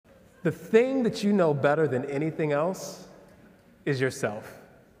The thing that you know better than anything else is yourself.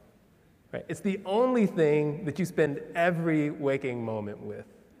 Right? It's the only thing that you spend every waking moment with.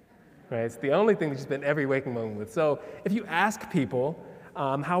 Right? It's the only thing that you spend every waking moment with. So if you ask people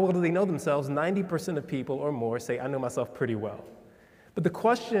how well do they know themselves, 90% of people or more say, I know myself pretty well. But the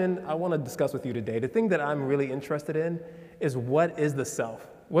question I want to discuss with you today, the thing that I'm really interested in, is what is the self?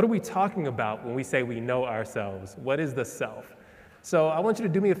 What are we talking about when we say we know ourselves? What is the self? So I want you to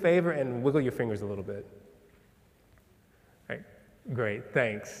do me a favor and wiggle your fingers a little bit. All right, great,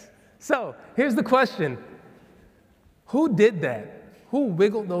 thanks. So here's the question. Who did that? Who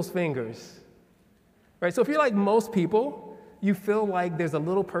wiggled those fingers? Right, so if you're like most people, you feel like there's a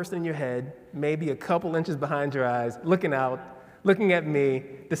little person in your head, maybe a couple inches behind your eyes, looking out, looking at me,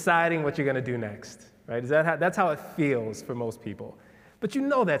 deciding what you're going to do next. Right? That's how it feels for most people. But you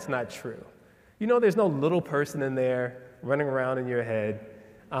know that's not true. You know there's no little person in there running around in your head.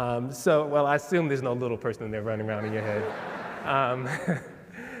 Well, I assume there's no little person in there running around in your head.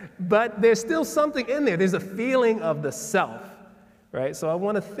 But there's still something in there. There's a feeling of the self. Right? So I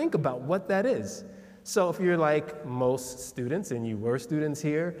want to think about what that is. So if you're like most students, and you were students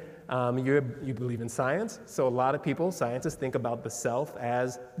here, you believe in science. So a lot of people, scientists, think about the self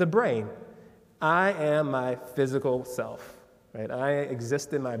as the brain. I am my physical self. Right? I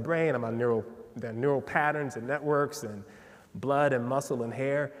exist in my brain. I'm on neural patterns and networks and blood and muscle and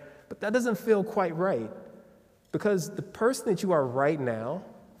hair. But that doesn't feel quite right, because the person that you are right now,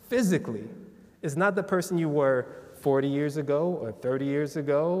 physically, is not the person you were 40 years ago, or 30 years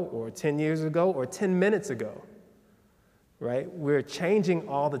ago, or 10 years ago, or 10 minutes ago, right? We're changing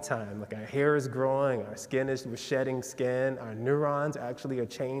all the time. Like our hair is growing, we're shedding skin, our neurons actually are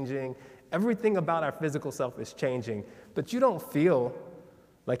changing. Everything about our physical self is changing, but you don't feel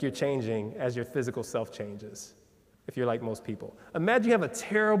like you're changing as your physical self changes, if you're like most people. Imagine you have a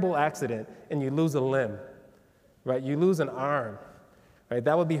terrible accident and you lose a limb, right? You lose an arm, right?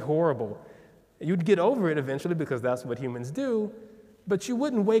 That would be horrible. You'd get over it eventually because that's what humans do, but you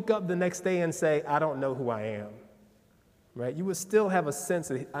wouldn't wake up the next day and say, I don't know who I am, right? You would still have a sense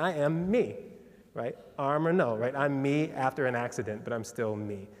that I am me, right? Arm or no, right? I'm me after an accident, but I'm still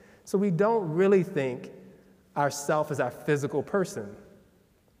me. So we don't really think ourself as our physical person.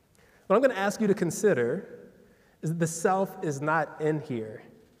 What I'm going to ask you to consider is that the self is not in here.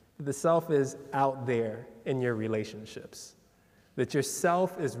 The self is out there in your relationships. That your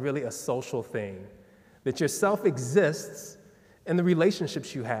self is really a social thing. That your self exists in the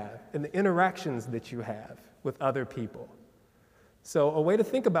relationships you have, in the interactions that you have with other people. So a way to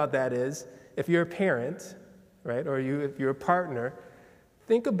think about that is, if you're a parent, right, or if you're a partner,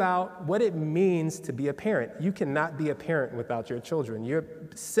 think about what it means to be a parent. You cannot be a parent without your children. Your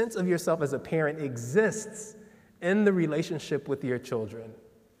sense of yourself as a parent exists in the relationship with your children.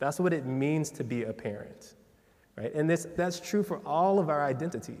 That's what it means to be a parent. Right? And that's true for all of our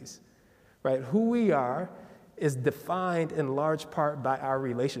identities, right? Who we are is defined in large part by our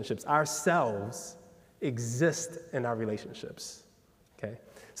relationships. Ourselves exist in our relationships, okay?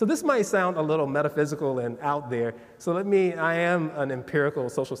 So this might sound a little metaphysical and out there, so I am an empirical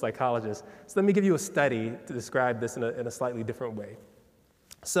social psychologist, so let me give you a study to describe this in a slightly different way.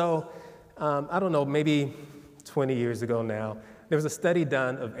 So, I don't know, maybe 20 years ago now, there was a study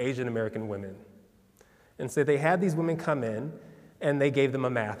done of Asian American women. And so they had these women come in, and they gave them a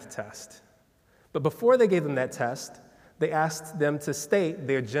math test. But before they gave them that test, they asked them to state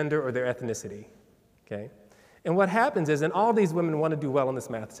their gender or their ethnicity, okay? And what happens is, and all these women want to do well on this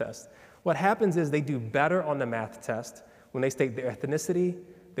math test, what happens is they do better on the math test when they state their ethnicity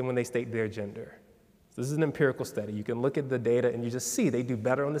than when they state their gender. So this is an empirical study. You can look at the data, and you just see they do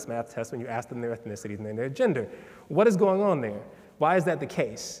better on this math test when you ask them their ethnicity than their gender. What is going on there? Why is that the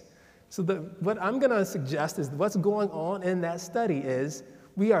case? So what I'm going to suggest is what's going on in that study is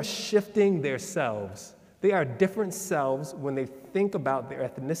we are shifting their selves. They are different selves when they think about their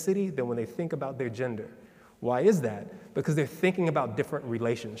ethnicity than when they think about their gender. Why is that? Because they're thinking about different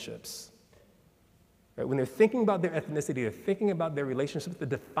relationships. Right? When they're thinking about their ethnicity, they're thinking about their relationships that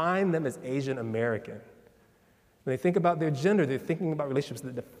define them as Asian American. When they think about their gender, they're thinking about relationships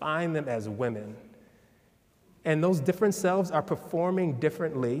that define them as women. And those different selves are performing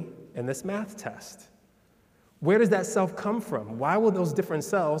differently in this math test. Where does that self come from? Why will those different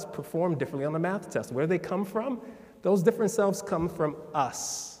selves perform differently on the math test? Where do they come from? Those different selves come from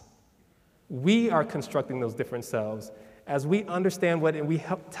us. We are constructing those different selves as we understand and we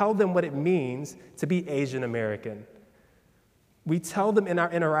tell them what it means to be Asian American. We tell them in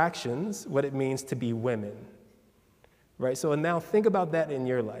our interactions what it means to be women. Right? So now think about that in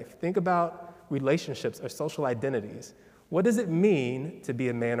your life. Think about relationships or social identities. What does it mean to be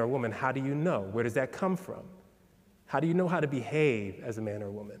a man or woman? How do you know? Where does that come from? How do you know how to behave as a man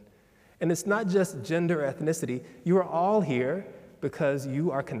or woman? And it's not just gender or ethnicity. You are all here because you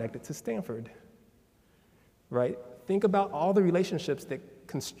are connected to Stanford, right? Think about all the relationships that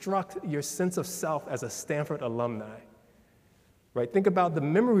construct your sense of self as a Stanford alumni, right? Think about the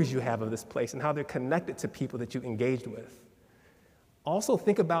memories you have of this place and how they're connected to people that you engaged with. Also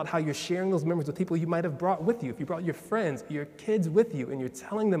think about how you're sharing those memories with people you might have brought with you. If you brought your friends, your kids with you, and you're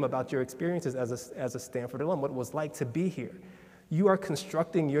telling them about your experiences as a Stanford alum, what it was like to be here. You are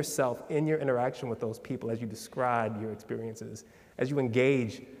constructing yourself in your interaction with those people as you describe your experiences, as you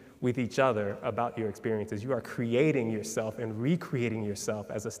engage with each other about your experiences. You are creating yourself and recreating yourself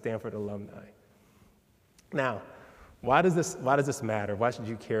as a Stanford alumni. Now, why does this matter? Why should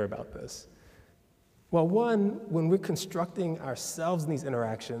you care about this? Well, one, when we're constructing ourselves in these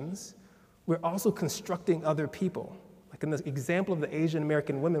interactions, we're also constructing other people. Like in the example of the Asian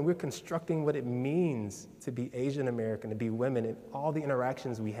American women, we're constructing what it means to be Asian American, to be women in all the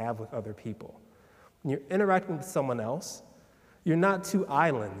interactions we have with other people. When you're interacting with someone else, you're not two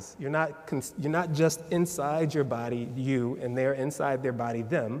islands. You're not just inside your body, you, and they're inside their body,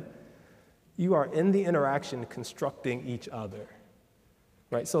 them. You are in the interaction constructing each other.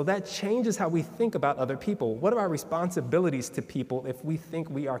 Right? So that changes how we think about other people. What are our responsibilities to people if we think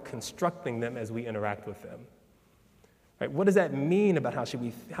we are constructing them as we interact with them? Right? What does that mean about how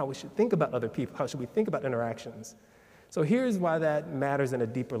we should think about other people? How should we think about interactions? So here's why that matters in a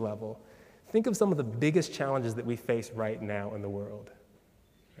deeper level. Think of some of the biggest challenges that we face right now in the world.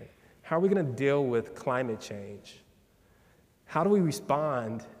 Right? How are we going to deal with climate change? How do we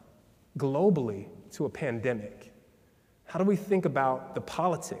respond globally to a pandemic? How do we think about the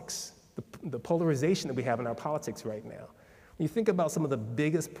politics, the polarization that we have in our politics right now? When you think about some of the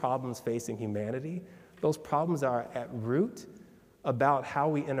biggest problems facing humanity, those problems are at root about how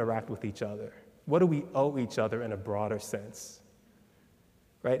we interact with each other. What do we owe each other in a broader sense?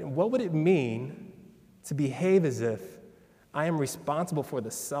 Right? And what would it mean to behave as if I am responsible for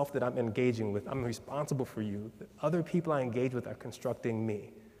the self that I'm engaging with? I'm responsible for you. The other people I engage with are constructing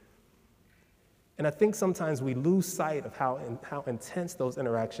me. And I think sometimes we lose sight of how intense those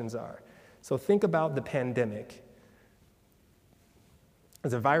interactions are. So think about the pandemic.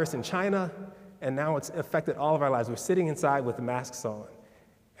 There's a virus in China, and now it's affected all of our lives. We're sitting inside with the masks on.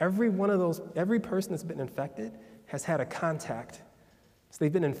 Every person that's been infected has had a contact. So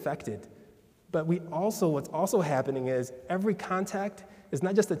they've been infected. But what's also happening is every contact is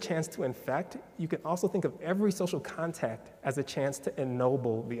not just a chance to infect. You can also think of every social contact as a chance to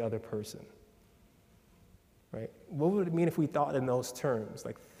ennoble the other person. Right? What would it mean if we thought in those terms?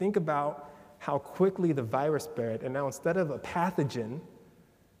 Like, think about how quickly the virus spread, and now instead of a pathogen,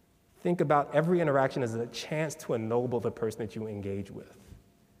 think about every interaction as a chance to ennoble the person that you engage with.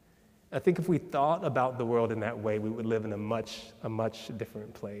 I think if we thought about the world in that way, we would live in a much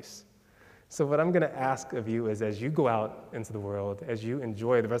different place. So what I'm going to ask of you is, as you go out into the world, as you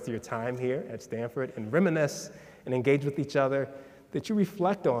enjoy the rest of your time here at Stanford and reminisce and engage with each other, that you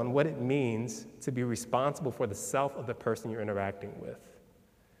reflect on what it means to be responsible for the self of the person you're interacting with,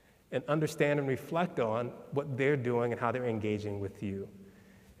 and understand and reflect on what they're doing and how they're engaging with you.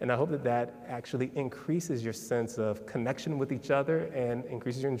 And I hope that actually increases your sense of connection with each other and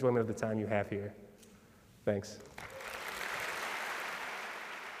increases your enjoyment of the time you have here. Thanks.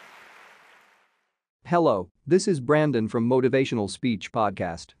 Hello, this is Brandon from Motivational Speech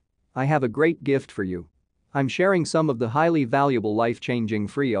Podcast. I have a great gift for you. I'm sharing some of the highly valuable life-changing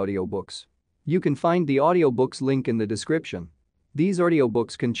free audiobooks. You can find the audiobooks link in the description. These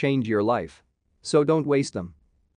audiobooks can change your life. So don't waste them.